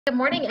Good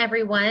morning,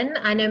 everyone.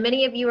 I know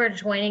many of you are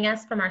joining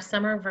us from our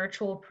summer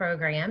virtual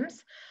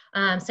programs.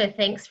 So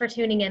thanks for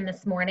tuning in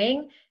this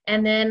morning.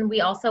 And then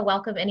we also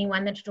welcome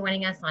anyone that's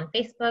joining us on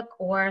Facebook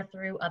or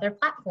through other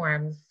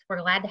platforms.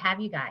 We're glad to have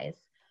you guys.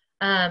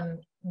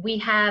 We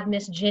have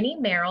Miss Jenny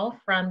Merrill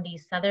from the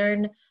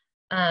Southern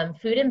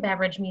Food and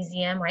Beverage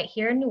Museum right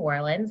here in New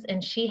Orleans,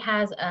 and she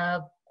has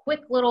a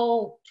quick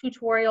little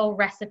tutorial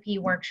recipe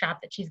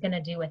workshop that she's going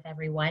to do with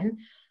everyone.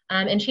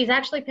 And she's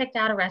actually picked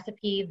out a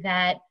recipe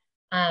that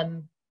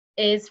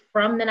is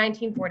from the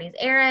 1940s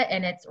era,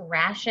 and it's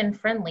ration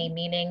friendly,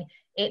 meaning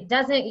it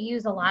doesn't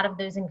use a lot of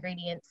those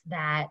ingredients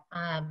that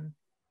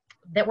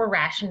that were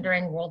rationed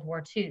during World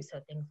War II. So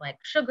things like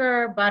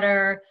sugar,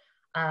 butter,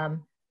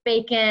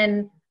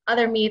 bacon,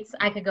 other meats.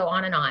 I could go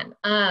on and on.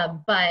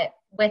 But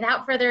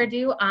without further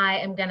ado, I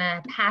am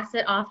gonna pass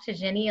it off to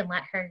Jenny and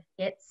let her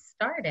get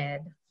started.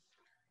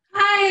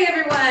 Hi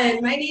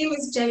everyone, my name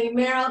is Jenny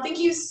Merrill. Thank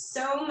you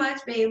so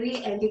much,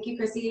 Bailey, and thank you,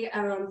 Chrissy,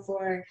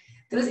 for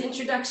those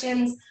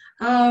introductions.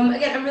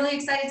 Again, I'm really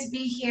excited to be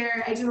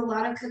here. I do a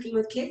lot of cooking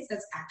with kids.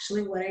 That's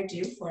actually what I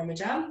do for my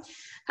job.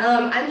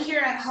 I'm here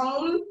at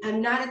home.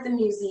 I'm not at the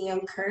museum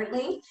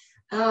currently,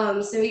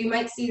 so you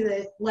might see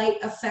the light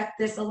affect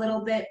this a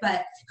little bit,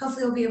 but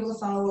hopefully you'll be able to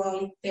follow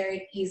along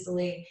very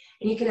easily,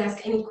 and you can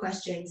ask any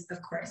questions,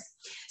 of course.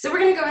 So we're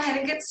going to go ahead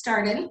and get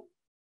started.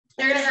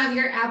 You're going to have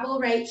your apple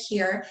right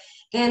here,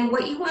 and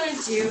what you want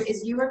to do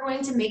is you are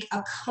going to make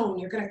a cone.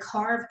 You're going to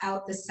carve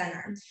out the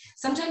center.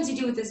 Sometimes you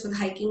do this with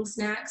hiking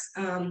snacks,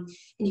 and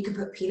you can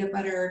put peanut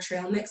butter or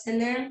trail mix in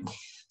there.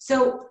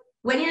 So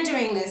when you're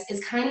doing this, it's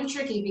kind of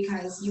tricky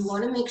because you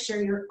want to make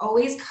sure you're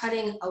always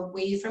cutting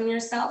away from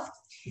yourself,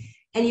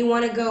 and you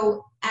want to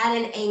go at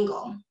an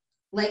angle,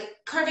 like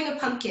carving a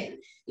pumpkin.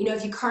 You know,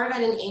 if you carve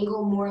at an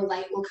angle, more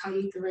light will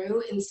come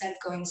through instead of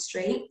going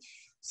straight.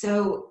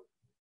 So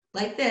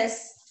like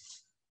this,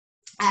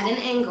 at an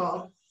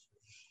angle,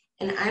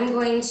 and I'm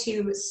going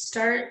to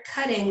start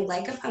cutting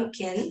like a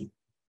pumpkin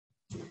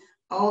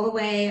all the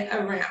way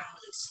around.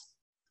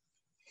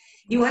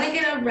 You want to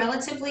get a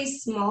relatively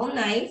small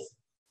knife,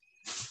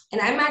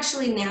 and I'm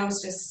actually now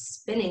just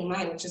spinning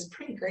mine, which is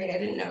pretty great. I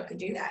didn't know it could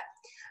do that.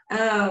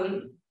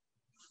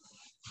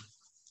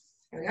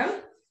 There we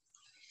go.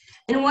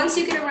 And once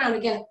you get around,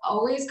 again,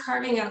 always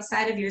carving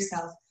outside of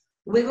yourself,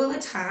 wiggle the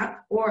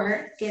top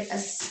or get a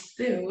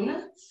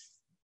spoon.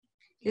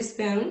 Get a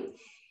spoon.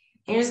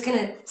 And you're just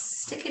gonna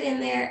stick it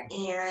in there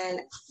and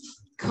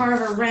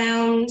carve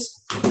around,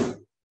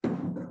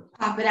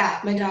 pop it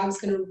out. My dog's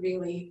gonna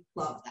really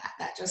love that.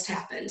 That just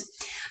happened.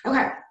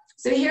 Okay,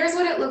 so here's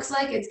what it looks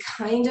like. It's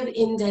kind of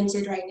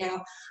indented right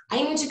now.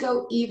 I need to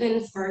go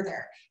even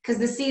further because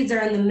the seeds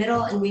are in the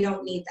middle and we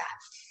don't need that.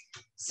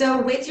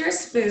 So with your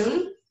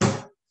spoon,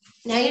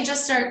 now you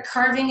just start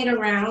carving it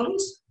around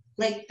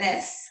like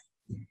this.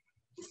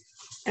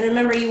 And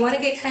remember, you want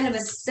to get kind of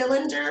a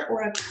cylinder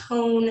or a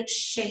cone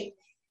shape.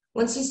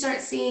 Once you start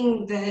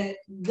seeing the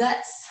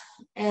guts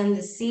and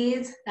the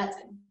seeds, that's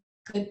a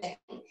good thing.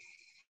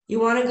 You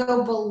want to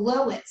go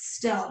below it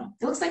still.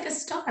 It looks like a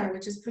star,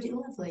 which is pretty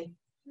lovely.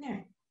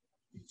 There.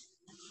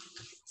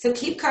 So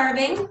keep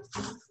carving.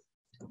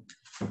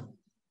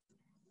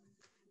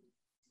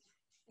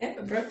 Yep,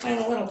 I broke mine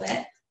a little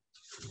bit.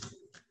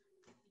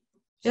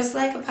 Just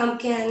like a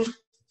pumpkin.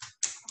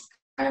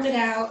 Carve it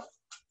out.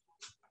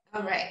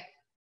 All right.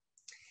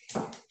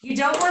 You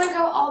don't want to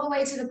go all the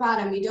way to the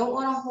bottom. You don't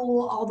want to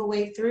hole all the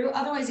way through.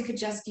 Otherwise, you could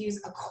just use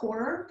a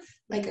quarter,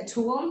 like a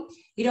tool.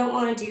 You don't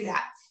want to do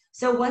that.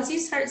 So once you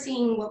start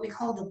seeing what we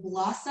call the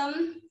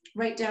blossom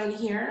right down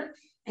here,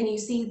 and you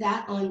see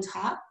that on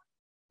top,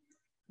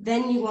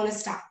 then you want to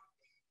stop.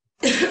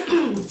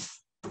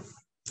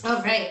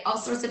 All right, all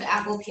sorts of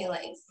apple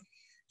peelings.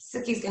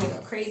 Suki's going to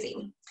go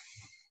crazy.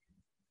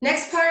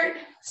 Next part,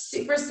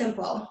 super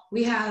simple.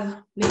 We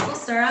have maple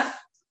syrup.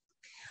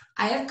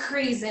 I have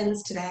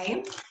craisins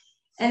today,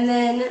 and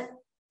then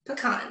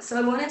pecans. So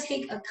I want to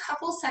take a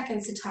couple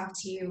seconds to talk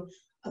to you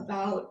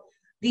about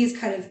these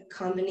kind of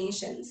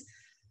combinations.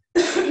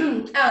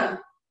 Maple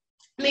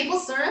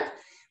syrup,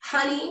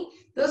 honey,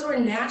 those were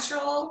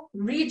natural,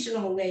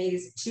 regional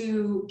ways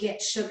to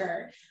get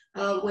sugar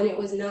when it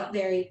was not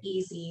very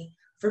easy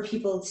for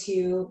people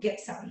to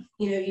get some.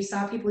 You know, you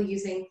saw people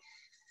using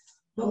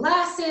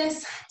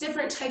molasses,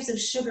 different types of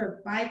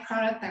sugar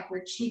byproduct that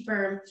were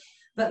cheaper.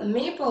 But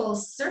maple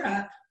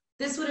syrup,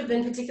 this would have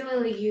been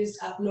particularly used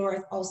up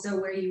north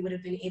also where you would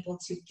have been able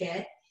to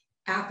get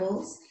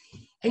apples.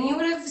 And you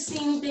would have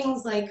seen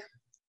things like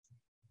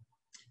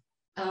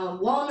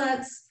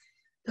walnuts,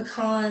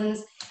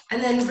 pecans,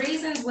 and then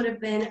raisins would have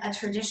been a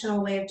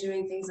traditional way of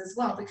doing things as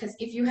well, because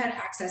if you had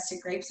access to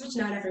grapes, which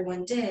not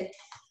everyone did,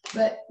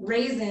 but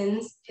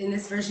raisins, in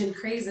this version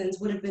craisins,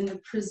 would have been the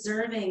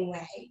preserving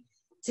way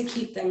to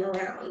keep them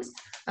around,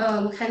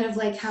 kind of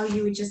like how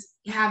you would just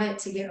have it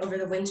to get over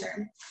the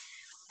winter.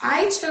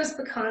 I chose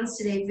pecans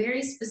today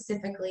very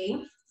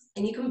specifically,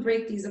 and you can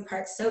break these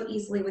apart so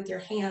easily with your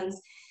hands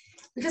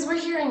because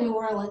we're here in New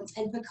Orleans,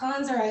 and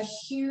pecans are a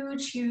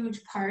huge,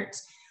 huge part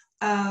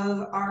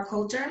of our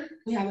culture.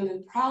 We have them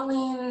in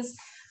pralines.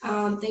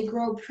 They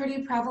grow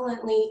pretty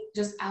prevalently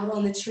just out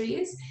on the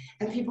trees,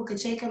 and people could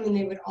shake them and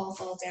they would all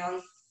fall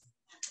down.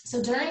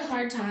 So during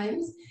hard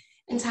times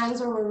and times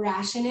where we're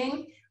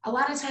rationing, a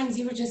lot of times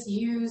you would just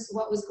use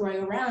what was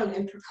growing around,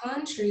 and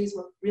pecan trees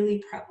were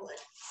really prevalent.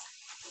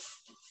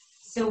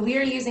 So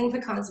we're using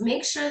pecans.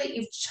 Make sure that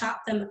you've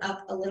chopped them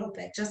up a little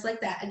bit, just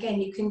like that.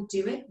 Again, you can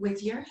do it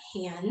with your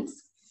hands.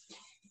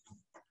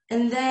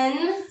 And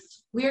then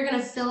we're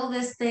gonna fill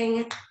this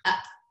thing up.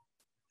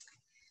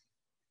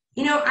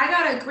 You know, I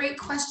got a great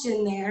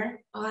question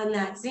there on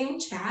that Zoom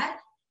chat.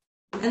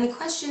 And the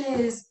question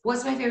is,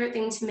 what's my favorite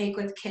thing to make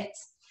with kids?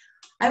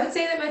 I would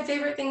say that my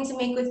favorite thing to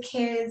make with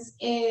kids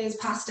is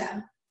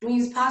pasta. We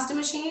use pasta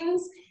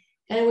machines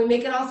and we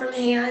make it all from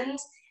hand,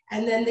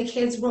 and then the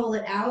kids roll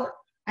it out.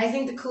 I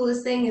think the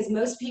coolest thing is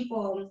most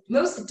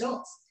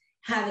adults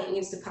haven't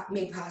used to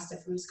make pasta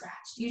from scratch.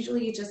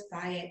 Usually you just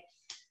buy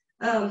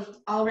it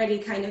already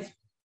kind of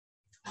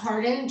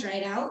hardened,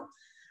 dried out.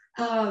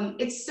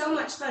 It's so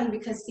much fun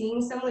because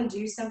seeing someone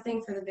do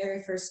something for the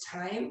very first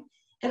time,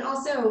 and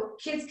also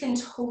kids can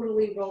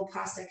totally roll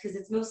pasta because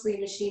it's mostly a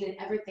machine and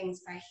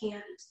everything's by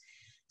hand.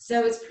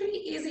 So it's pretty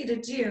easy to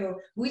do.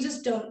 We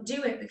just don't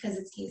do it because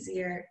it's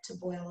easier to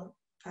boil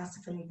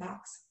pasta from a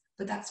box,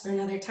 but that's for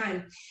another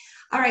time.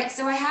 All right,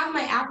 so I have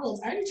my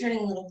apples already turning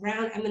a little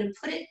brown. I'm gonna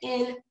put it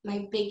in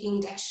my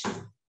baking dish.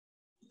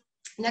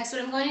 Next,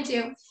 what I'm going to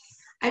do,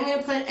 I'm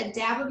gonna put a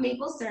dab of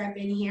maple syrup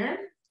in here,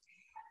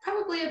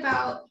 probably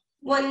about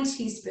 1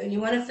 teaspoon. You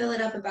wanna fill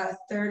it up about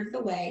 1/3 of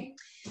the way.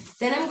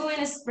 Then I'm going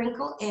to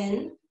sprinkle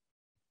in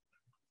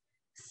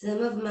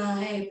some of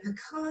my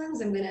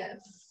pecans. I'm gonna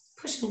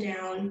push them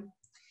down.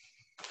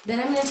 Then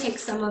I'm gonna take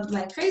some of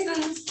my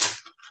craisins.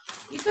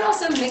 You could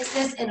also mix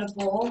this in a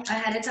bowl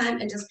ahead of time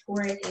and just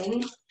pour it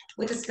in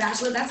with a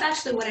spatula. That's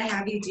actually what I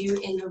have you do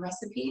in the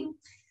recipe.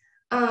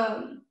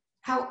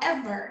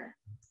 However,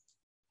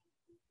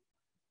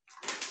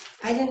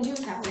 I didn't do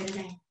it that way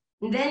today.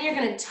 And then you're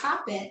gonna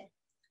top it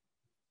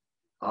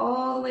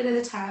all the way to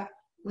the top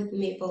with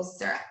maple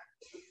syrup.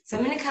 So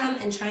I'm gonna come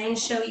and try and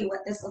show you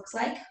what this looks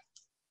like.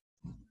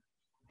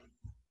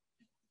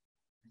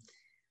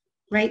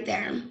 Right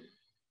there.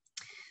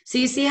 So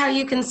you see how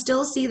you can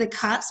still see the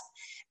cusp?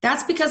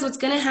 That's because what's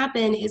gonna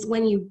happen is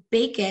when you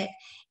bake it,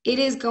 it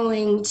is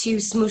going to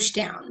smoosh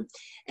down.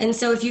 And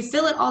so if you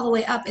fill it all the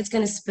way up, it's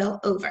gonna spill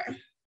over.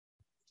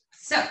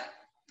 So,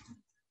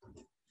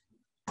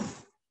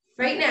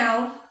 right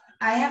now,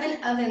 I have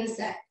an oven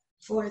set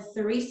for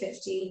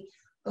 350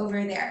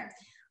 over there.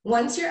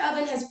 Once your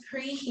oven has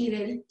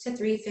preheated to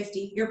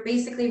 350, you're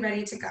basically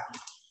ready to go.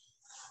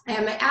 I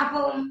have my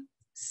apple,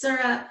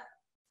 syrup,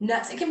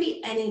 nuts. It can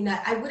be any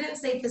nut. I wouldn't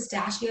say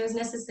pistachios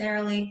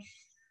necessarily.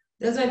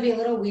 Those might be a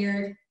little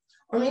weird.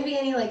 Or maybe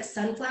any like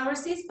sunflower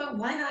seeds, but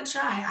why not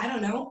try? I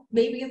don't know.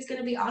 Maybe it's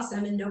gonna be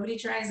awesome and nobody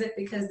tries it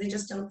because they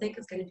just don't think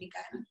it's gonna be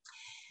good.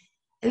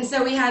 And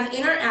so we have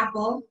in our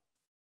apple,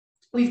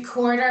 we've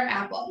cored our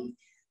apple.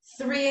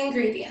 3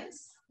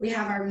 ingredients. We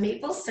have our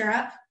maple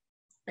syrup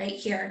right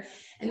here.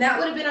 And that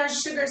would have been our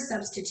sugar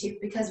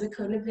substitute because we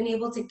couldn't have been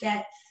able to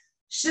get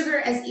sugar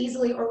as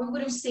easily, or we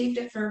would have saved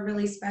it for a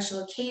really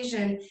special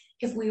occasion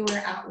if we were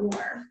at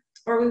war,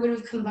 or we would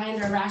have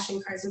combined our ration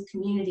cards with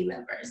community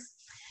members.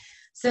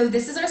 So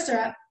this is our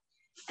syrup.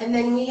 And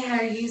then we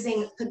are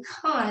using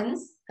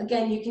pecans.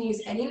 Again, you can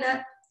use any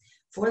nut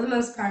for the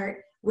most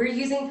part. We're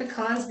using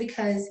pecans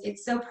because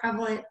it's so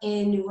prevalent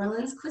in New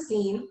Orleans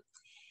cuisine.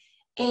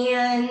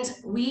 And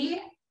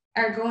we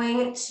are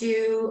going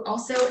to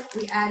also,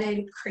 we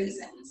added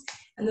craisins,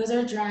 and those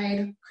are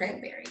dried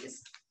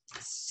cranberries.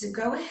 So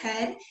go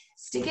ahead,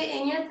 stick it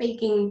in your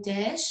baking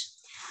dish.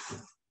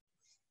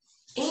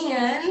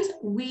 And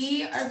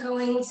we are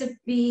going to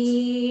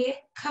be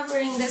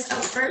covering this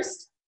up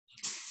first.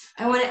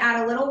 I want to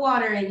add a little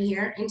water in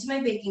here into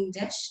my baking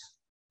dish,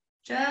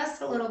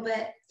 just a little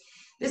bit.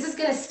 This is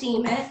going to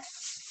steam it.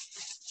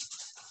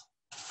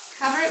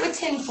 Cover it with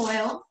tin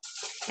foil.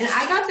 And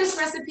I got this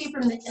recipe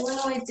from the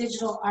Illinois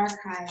Digital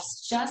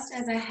Archives, just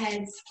as a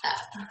heads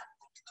up.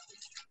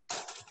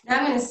 Now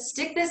I'm going to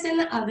stick this in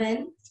the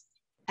oven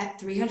at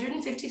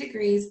 350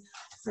 degrees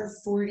for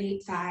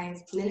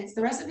 45 minutes.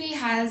 The recipe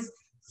has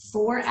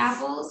 4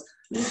 apples.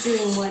 I'm just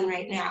doing 1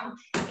 right now.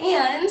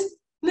 And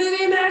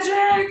movie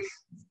magic!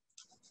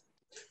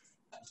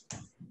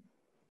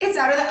 It's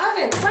out of the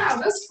oven.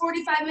 Wow, those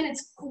 45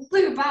 minutes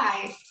flew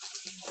by.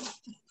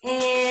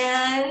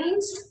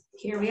 And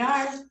here we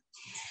are.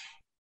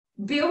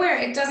 Be aware,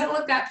 it doesn't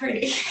look that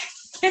pretty.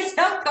 It's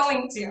not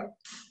going to.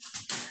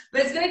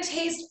 But it's going to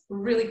taste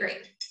really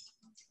great.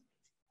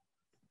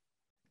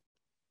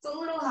 It's a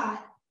little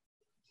hot.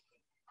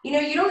 You know,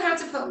 you don't have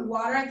to put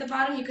water at the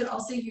bottom. You could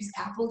also use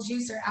apple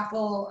juice or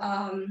apple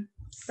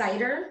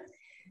cider,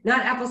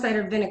 not apple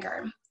cider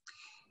vinegar.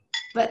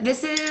 But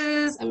this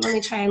is, and let me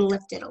try and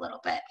lift it a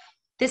little bit.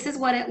 This is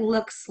what it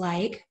looks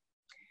like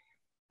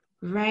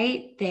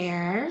right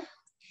there.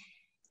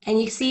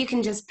 And you see you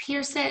can just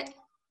pierce it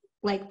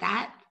like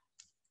that.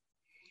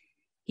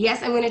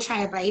 Yes, I'm going to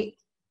try a bite.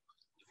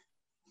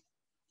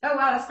 Oh,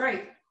 wow, that's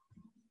great.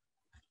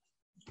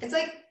 It's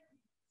like,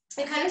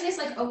 it kind of tastes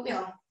like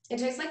oatmeal. It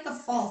tastes like the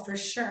fall for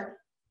sure.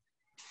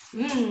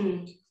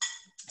 Mmm.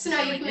 So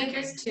now you can make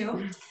yours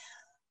too,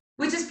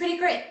 which is pretty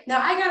great.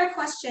 Now I got a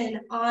question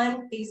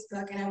on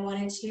Facebook and I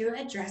wanted to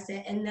address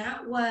it, and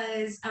that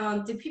was,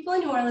 did people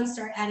in New Orleans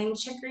start adding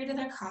chicory to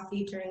their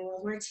coffee during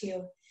World War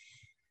II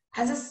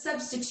as a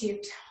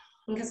substitute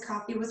because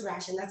coffee was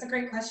rationed? That's a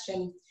great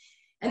question.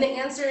 And the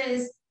answer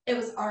is it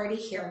was already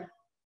here.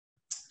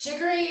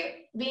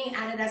 Chicory being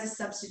added as a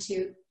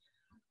substitute,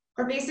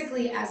 or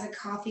basically as a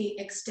coffee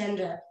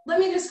extender. Let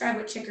me describe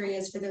what chicory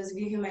is for those of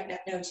you who might not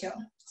know too.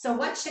 So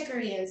what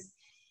chicory is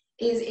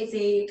it's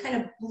a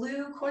kind of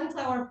blue,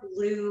 cornflower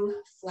blue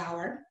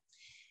flower,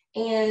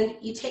 and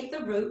you take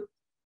the root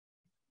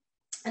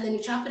and then you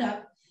chop it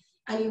up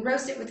and you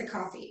roast it with the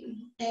coffee.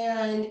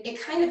 And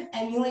it kind of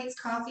emulates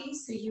coffee,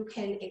 so you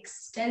can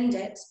extend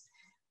it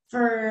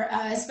for,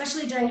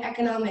 especially during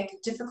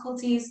economic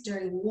difficulties,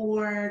 during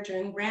war,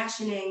 during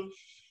rationing.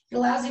 It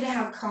allows you to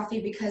have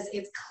coffee because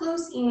it's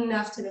close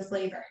enough to the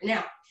flavor.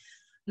 Now,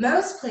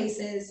 most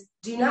places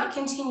do not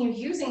continue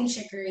using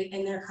chicory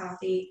in their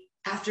coffee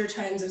after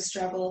times of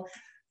struggle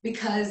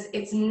because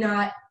it's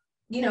not,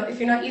 you know, if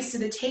you're not used to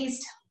the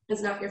taste,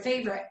 it's not your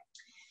favorite.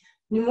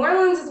 New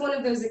Orleans is one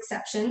of those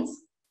exceptions.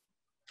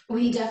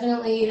 We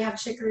definitely have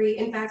chicory.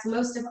 In fact,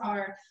 most of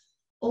our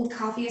old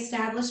coffee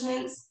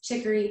establishments,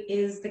 chicory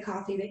is the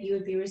coffee that you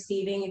would be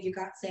receiving if you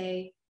got,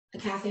 say, a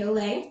cafe au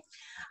lait.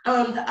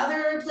 The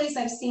other place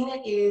I've seen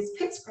it is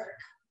Pittsburgh,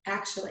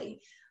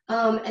 actually.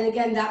 And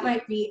again, that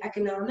might be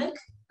economic.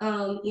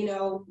 You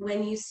know,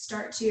 when you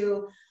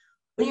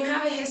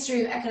have a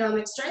history of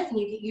economic strength and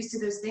you get used to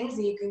those things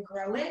and you can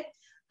grow it,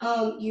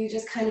 you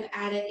just kind of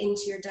add it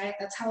into your diet.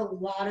 That's how a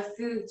lot of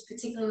foods,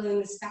 particularly in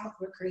the South,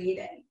 were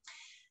created.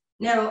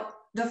 Now,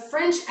 the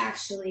French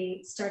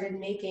actually started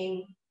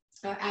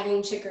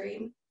adding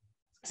chicory.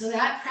 So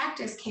that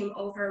practice came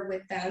over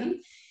with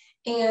them.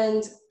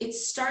 And it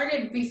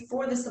started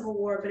before the Civil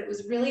War, but it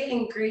was really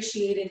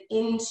ingratiated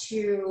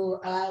into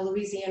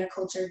Louisiana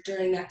culture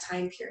during that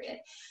time period.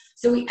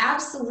 So we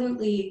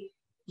absolutely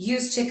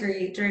used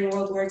chicory during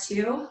World War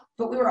II,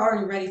 but we were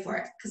already ready for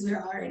it because we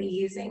were already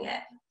using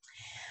it.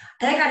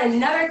 And I got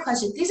another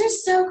question. These are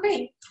so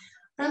great.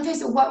 From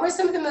Facebook, what were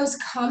some of the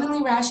most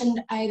commonly rationed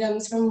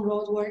items from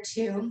World War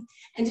II?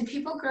 And did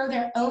people grow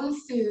their own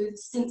food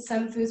since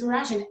some foods were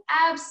rationed?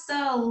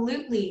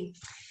 Absolutely.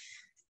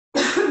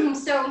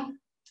 So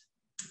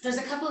there's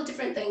a couple of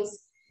different things.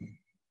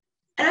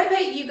 And I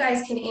bet you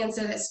guys can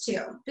answer this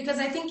too, because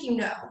I think you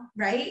know,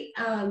 right?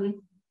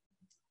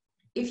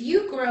 If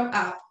you grow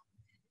up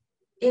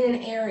in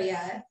an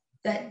area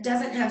that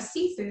doesn't have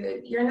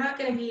seafood, you're not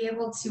going to be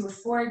able to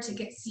afford to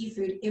get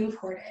seafood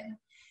imported.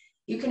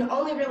 You can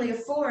only really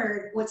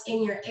afford what's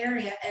in your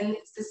area, and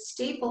it's the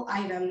staple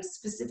items,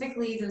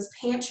 specifically those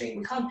pantry,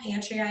 we call them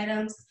pantry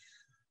items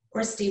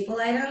or staple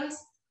items.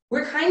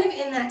 We're kind of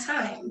in that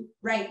time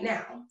right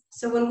now.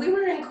 So when we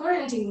were in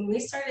quarantine, when we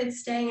started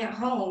staying at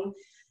home,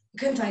 you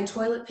couldn't find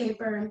toilet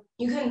paper,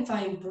 you couldn't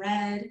find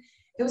bread,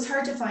 it was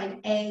hard to find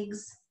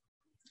eggs.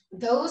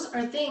 Those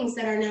are things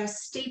that are now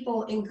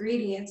staple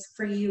ingredients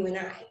for you and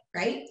I,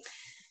 right?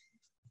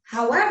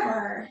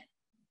 However,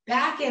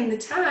 back in the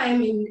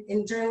time,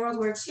 during World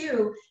War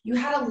II, you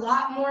had a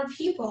lot more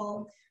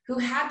people who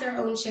had their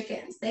own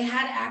chickens. They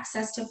had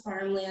access to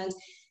farmland.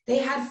 They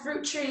had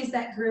fruit trees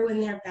that grew in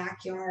their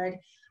backyard.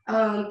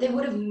 They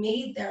would have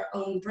made their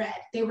own bread.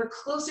 They were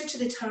closer to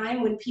the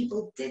time when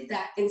people did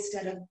that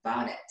instead of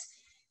bought it.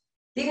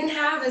 They didn't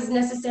have as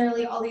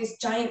necessarily all these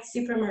giant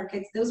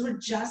supermarkets. Those were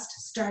just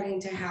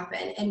starting to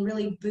happen and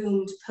really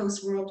boomed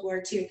post-World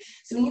War II.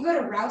 So when you go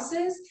to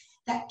Rouse's,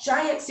 that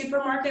giant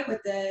supermarket with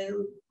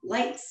the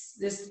lights,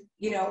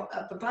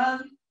 up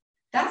above,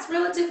 that's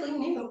relatively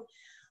new.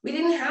 We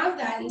didn't have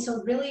that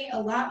until really a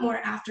lot more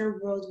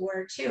after World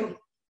War II.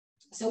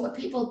 So what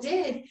people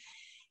did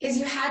is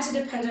you had to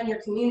depend on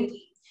your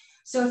community.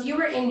 So if you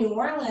were in New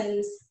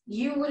Orleans,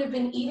 you would have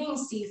been eating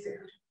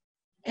seafood.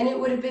 And it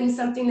would have been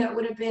something that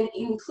would have been,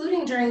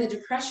 including during the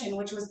Depression,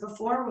 which was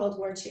before World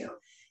War II,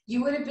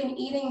 you would have been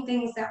eating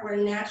things that were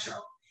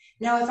natural.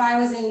 Now, if I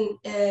was in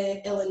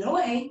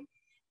Illinois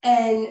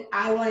and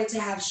I wanted to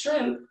have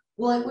shrimp,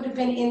 well, it would have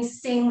been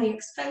insanely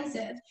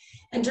expensive.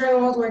 And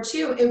during World War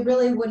II, it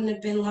really wouldn't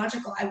have been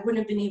logical. I wouldn't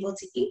have been able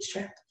to eat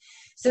shrimp.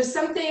 So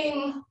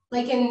something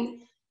like in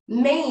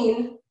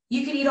Maine,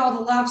 you could eat all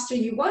the lobster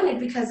you wanted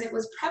because it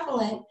was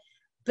prevalent.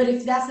 But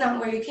if that's not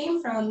where you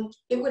came from,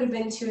 it would have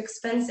been too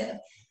expensive.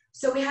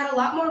 So we had a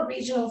lot more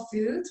regional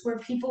foods where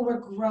people were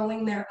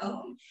growing their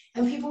own.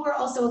 And people were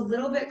also a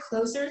little bit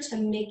closer to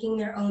making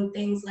their own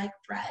things like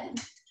bread.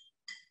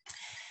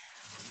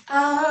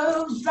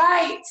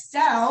 Right,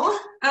 so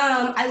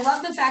I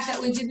love the fact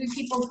that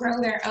people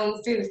grow their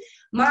own food.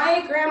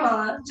 My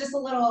grandma, just a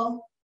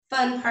little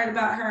fun part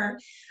about her,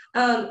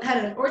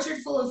 had an orchard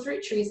full of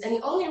fruit trees, and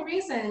the only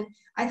reason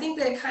I think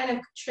that it kind of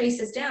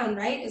traces down,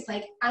 right, is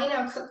like I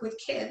now cook with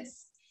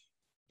kids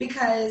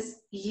because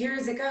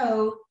years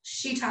ago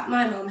she taught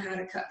my mom how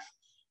to cook.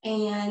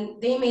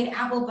 and they made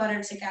apple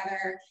butter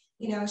together.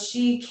 You know,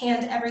 she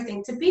canned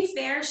everything. To be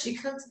fair, she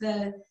cooked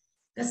the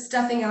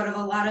stuffing out of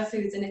a lot of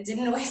foods, and it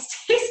didn't always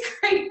taste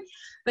great,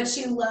 but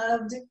she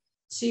loved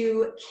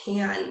to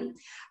can.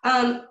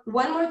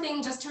 One more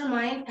thing, just to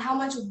remind how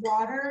much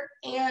water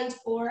and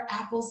or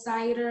apple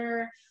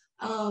cider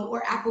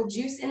or apple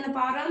juice in the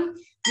bottom.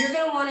 You're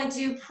going to want to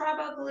do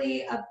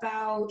probably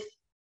about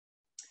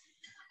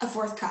a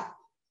 1/4 cup.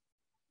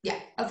 Yeah,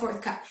 a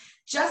 1/4 cup.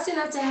 Just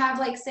enough to have,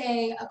 like,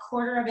 say, a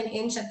 1/4 of an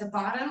inch at the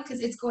bottom,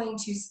 because it's going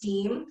to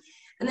steam.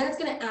 And then it's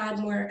going to add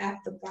more at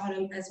the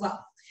bottom as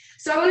well.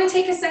 So I want to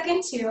take a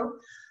second too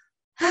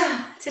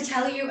to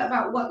tell you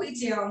about what we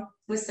do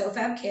with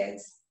SoFab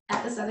Kids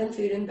at the Southern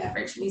Food and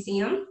Beverage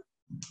Museum.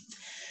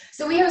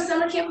 So we have a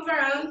summer camp of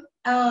our own,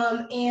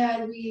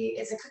 and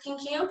it's a cooking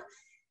camp,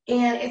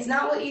 and it's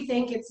not what you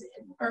think,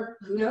 or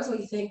who knows what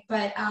you think,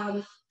 but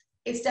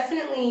it's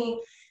definitely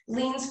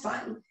leans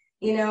fun.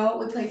 You know,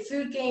 we play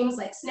food games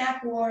like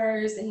Snack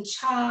Wars and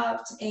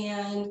Chopped,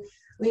 and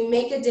we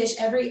make a dish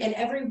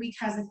every week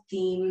has a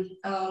theme,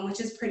 which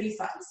is pretty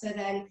fun. So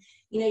then,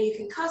 you know, you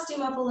can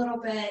costume up a little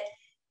bit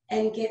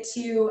and get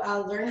to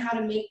learn how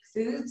to make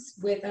foods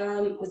with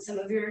some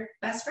of your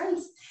best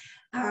friends.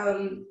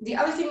 The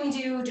other thing we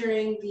do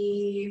during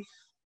the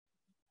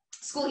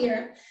school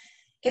year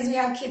is we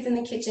have Kids in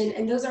the Kitchen,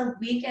 and those are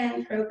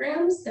weekend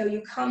programs. So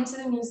you come to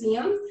the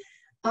museum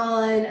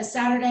on a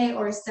Saturday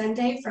or a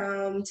Sunday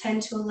from 10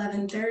 to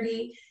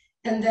 11:30,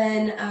 and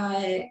then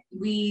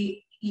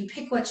you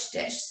pick which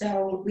dish.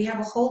 So we have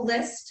a whole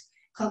list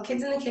called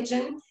Kids in the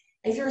Kitchen.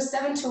 If you're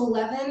 7 to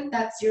 11,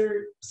 that's your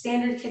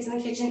standard Kids in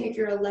the Kitchen. If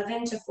you're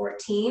 11 to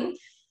 14,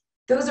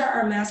 those are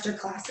our master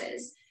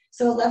classes.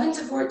 So 11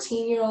 to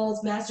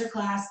 14-year-olds master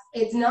class,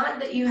 it's not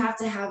that you have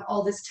to have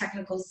all this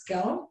technical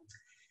skill.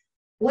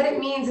 What it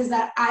means is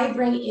that I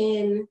bring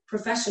in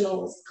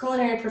professionals,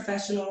 culinary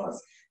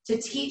professionals, to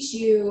teach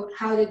you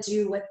how to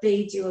do what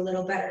they do a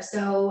little better.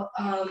 So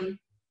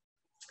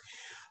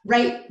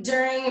right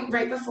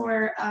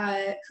before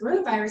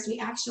coronavirus, we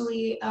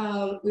actually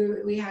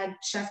we had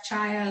Chef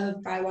Chaya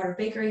of Bywater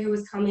Bakery who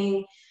was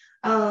coming.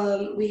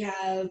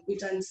 We've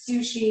done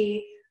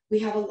sushi. We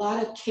have a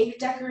lot of cake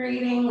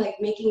decorating, like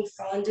making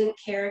fondant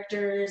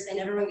characters, and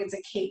everyone gets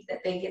a cake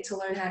that they get to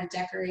learn how to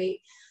decorate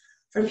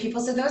from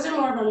people. So those are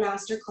more of our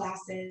master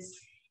classes.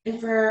 And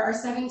for our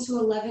 7 to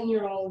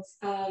 11-year-olds,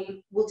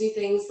 we'll do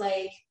things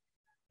like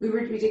we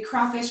did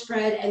crawfish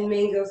bread and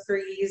mango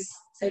freeze,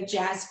 so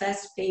Jazz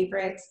Fest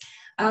favorites.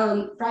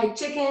 Fried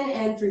chicken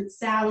and fruit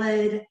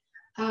salad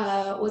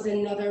was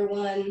another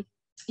one.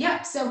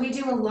 Yeah, so we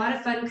do a lot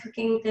of fun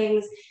cooking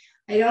things.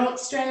 I don't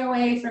stray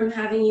away from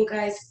having you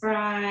guys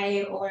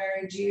fry or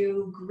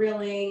do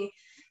grilling,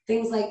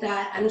 things like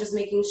that. I'm just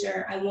making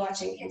sure I'm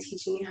watching and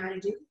teaching you how to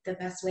do it the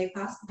best way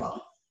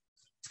possible.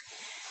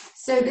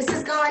 So this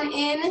has gone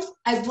in.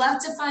 I'd love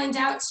to find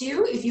out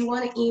too, if you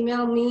want to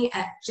email me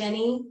at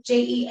Jennie,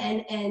 JENNIE,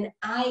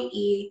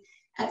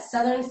 at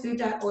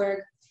southernfood.org.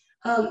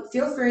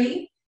 Feel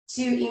free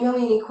to email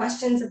me any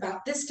questions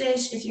about this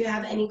dish, if you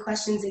have any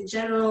questions in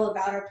general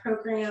about our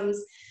programs.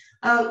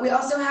 We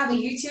also have a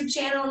YouTube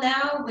channel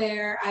now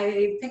where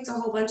I picked a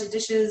whole bunch of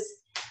dishes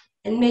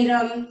and made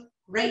them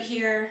right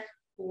here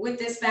with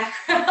this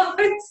background.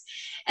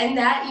 And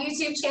that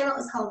YouTube channel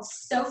is called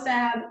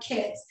SoFab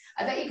Kids.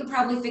 I bet you could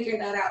probably figure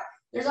that out.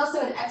 There's also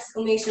an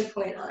exclamation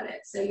point on it,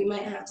 so you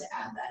might have to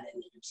add that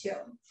in there too.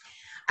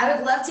 I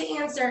would love to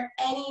answer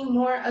any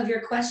more of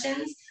your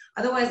questions.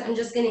 Otherwise, I'm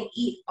just going to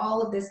eat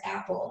all of this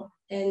apple,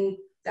 and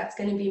that's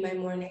going to be my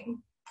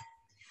morning.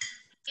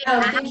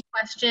 I have a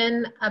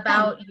question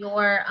about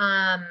your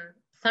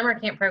summer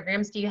camp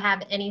programs. Do you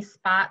have any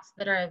spots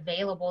that are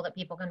available that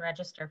people can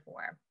register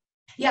for?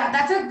 Yeah,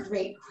 that's a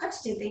great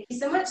question. Thank you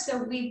so much.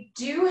 So we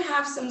do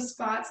have some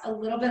spots a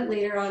little bit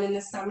later on in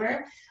the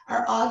summer.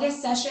 Our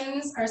August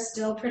sessions are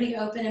still pretty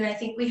open, and I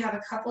think we have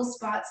a couple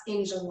spots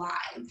in July.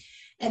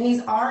 And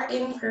these are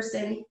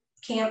in-person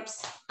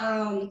camps.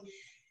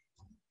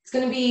 It's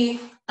going to be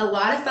a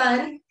lot of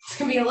fun. It's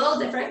going to be a little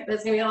different, but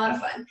it's going to be a lot of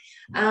fun.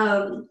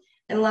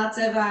 And lots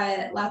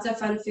of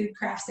fun food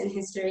crafts and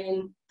history,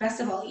 and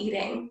best of all,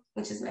 eating,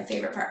 which is my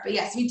favorite part. But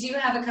yes, we do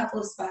have a couple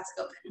of spots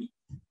open.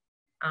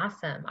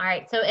 Awesome. All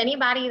right. So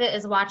anybody that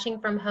is watching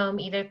from home,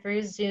 either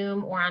through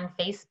Zoom or on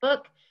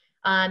Facebook,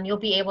 you'll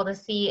be able to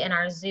see in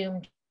our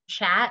Zoom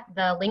chat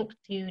the link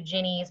to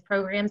Jennie's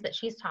programs that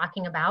she's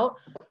talking about,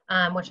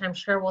 which I'm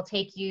sure will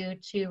take you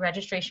to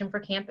registration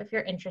for camp if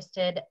you're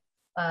interested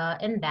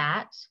in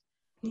that.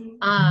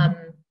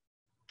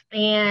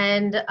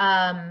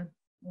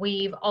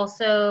 We'll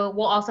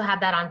also have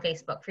that on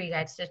Facebook for you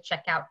guys to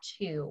check out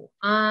too.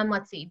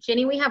 Let's see,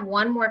 Jennie, we have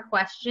one more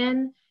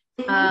question.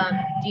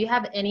 Do you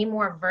have any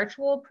more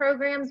virtual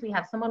programs? We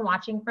have someone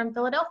watching from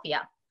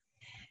Philadelphia.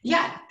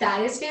 Yeah,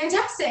 that is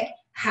fantastic.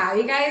 How are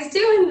you guys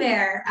doing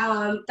there?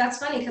 That's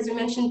funny because we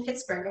mentioned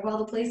Pittsburgh of all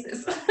the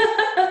places.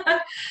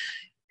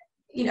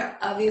 You know,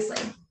 obviously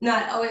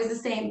not always the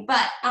same,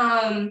 but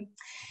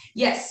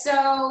Yes,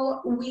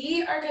 so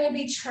we are going to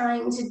be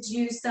trying to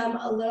do some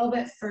a little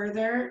bit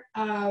further.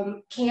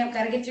 Camp,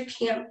 got to get through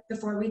camp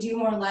before we do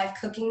more live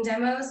cooking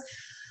demos.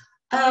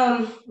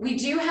 We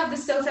do have the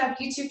SoFab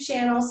YouTube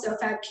channel,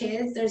 SoFab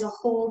Kids. There's a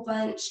whole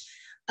bunch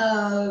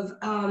of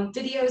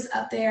videos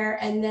up there,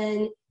 and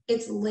then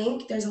there's a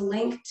link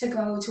to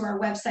go to our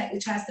website,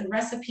 which has the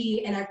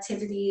recipe, an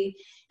activity,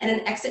 and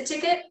an exit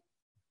ticket.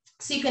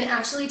 So you can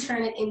actually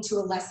turn it into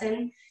a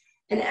lesson.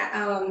 And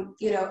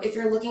if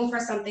you're looking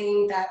for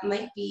something that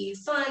might be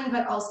fun,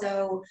 but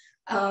also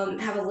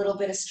have a little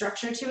bit of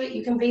structure to it,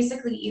 you can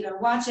basically either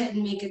watch it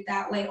and make it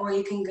that way, or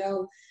you can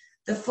go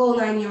the full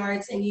 9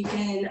 yards and you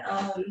can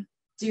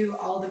do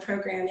all the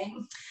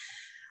programming.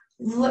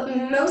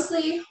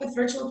 Mostly with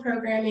virtual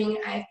programming,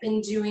 I've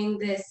been doing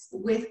this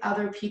with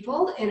other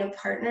people in a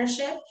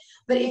partnership.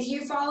 But if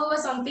you follow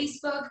us on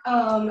Facebook,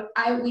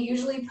 we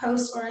usually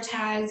post our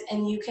tags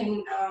and you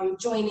can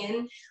join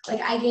in.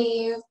 Like I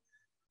gave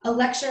a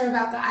lecture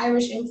about the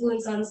Irish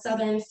influence on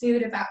Southern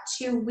food about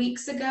 2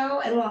 weeks ago.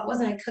 And while it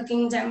wasn't a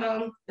cooking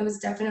demo, it was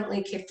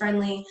definitely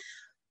kid-friendly,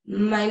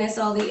 minus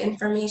all the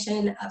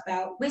information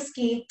about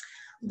whiskey.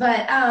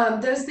 But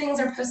those things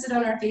are posted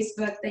on our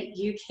Facebook that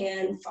you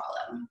can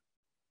follow.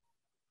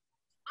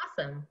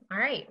 Awesome. All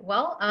right.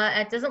 Well,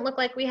 it doesn't look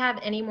like we have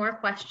any more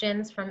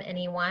questions from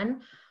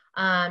anyone.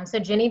 So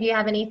Jenny, do you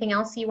have anything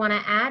else you want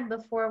to add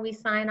before we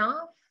sign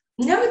off?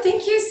 No,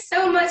 thank you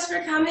so much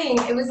for coming.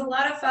 It was a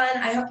lot of fun.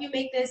 I hope you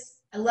make this.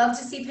 I love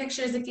to see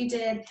pictures if you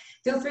did.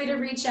 Feel free to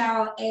reach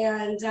out,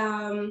 and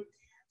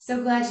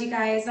so glad you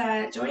guys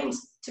joined,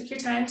 took your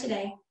time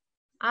today.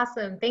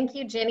 Awesome. Thank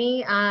you,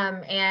 Jenny.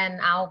 And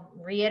I'll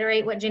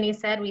reiterate what Jenny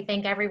said. We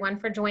thank everyone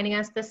for joining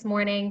us this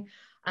morning.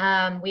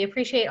 We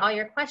appreciate all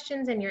your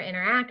questions and your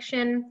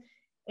interaction.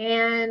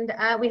 And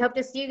we hope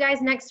to see you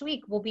guys next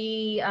week. We'll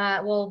be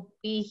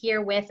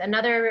here with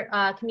another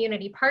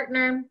community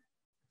partner,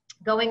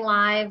 going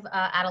live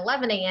at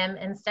 11 a.m.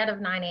 instead of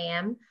 9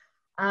 a.m.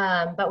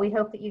 But we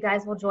hope that you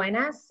guys will join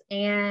us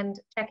and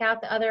check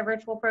out the other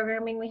virtual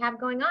programming we have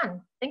going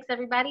on. Thanks,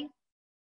 everybody.